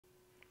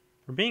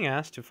We're being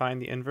asked to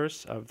find the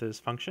inverse of this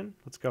function.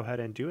 Let's go ahead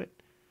and do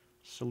it.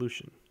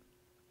 Solution.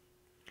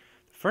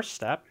 The first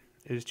step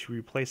is to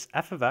replace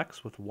f of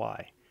x with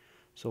y.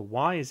 So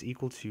y is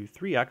equal to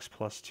 3x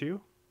plus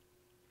 2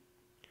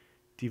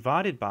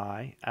 divided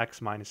by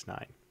x minus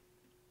 9.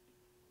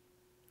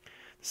 The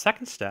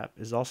second step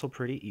is also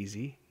pretty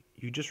easy.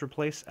 You just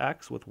replace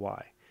x with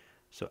y.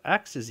 So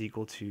x is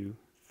equal to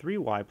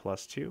 3y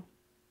plus 2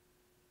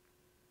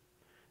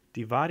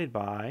 divided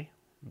by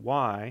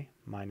y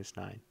minus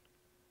 9.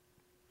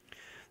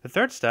 The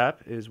third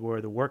step is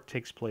where the work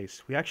takes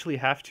place. We actually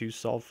have to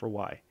solve for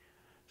y.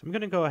 So I'm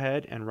going to go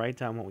ahead and write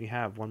down what we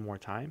have one more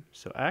time.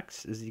 So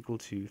x is equal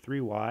to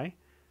 3y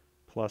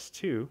plus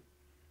 2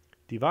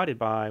 divided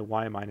by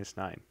y minus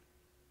 9.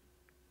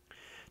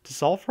 To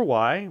solve for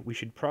y, we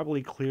should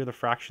probably clear the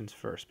fractions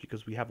first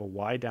because we have a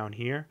y down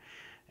here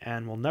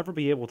and we'll never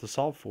be able to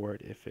solve for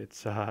it if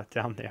it's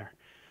down there.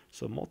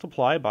 So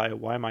multiply by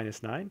y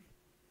minus 9.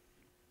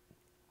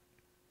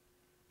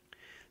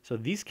 So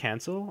these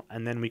cancel,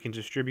 and then we can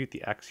distribute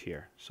the x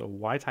here. So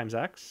y times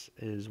x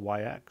is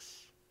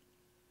yx.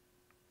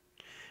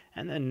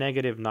 And then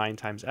negative 9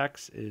 times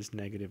x is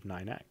negative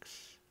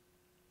 9x.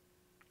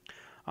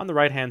 On the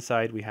right-hand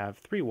side, we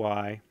have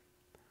 3y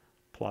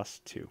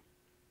plus 2.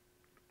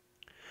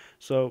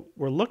 So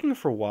we're looking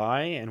for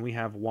y, and we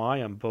have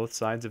y on both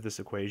sides of this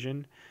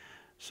equation.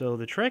 So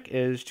the trick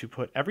is to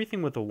put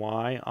everything with a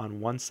y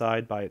on one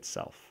side by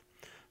itself.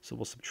 So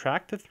we'll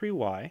subtract the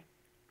 3y.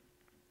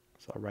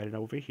 So I'll write it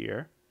over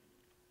here.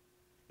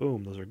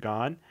 Boom, those are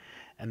gone.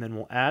 And then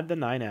we'll add the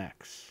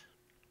 9x.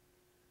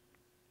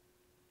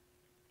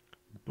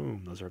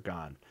 Boom, those are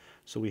gone.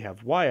 So we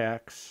have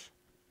yx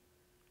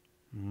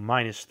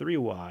minus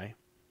 3y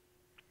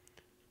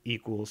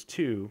equals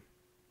 2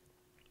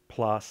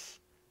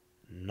 plus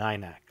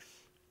 9x.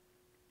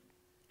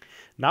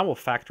 Now we'll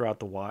factor out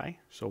the y.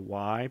 So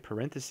y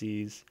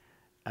parentheses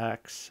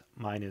x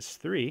minus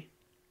 3.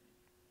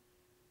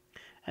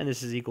 And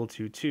this is equal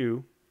to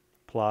 2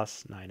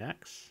 plus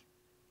 9x.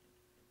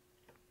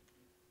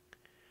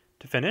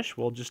 To finish,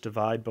 we'll just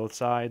divide both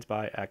sides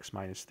by x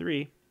minus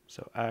 3.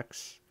 So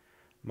x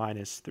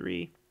minus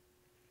 3,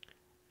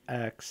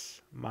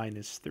 x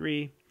minus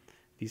 3.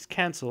 These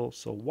cancel,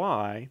 so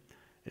y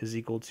is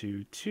equal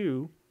to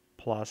 2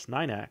 plus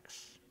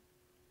 9x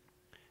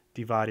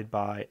divided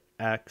by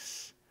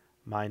x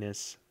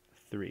minus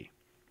 3.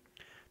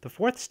 The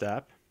fourth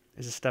step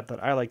is a step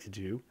that I like to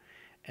do,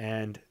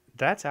 and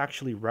that's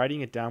actually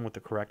writing it down with the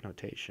correct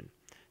notation.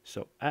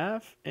 So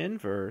f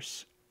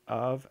inverse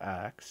of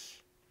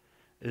x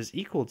is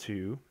equal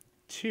to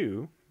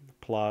 2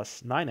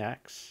 plus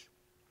 9x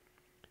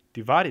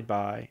divided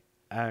by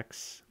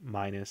x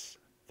minus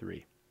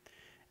 3.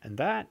 And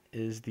that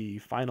is the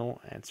final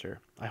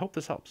answer. I hope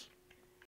this helps.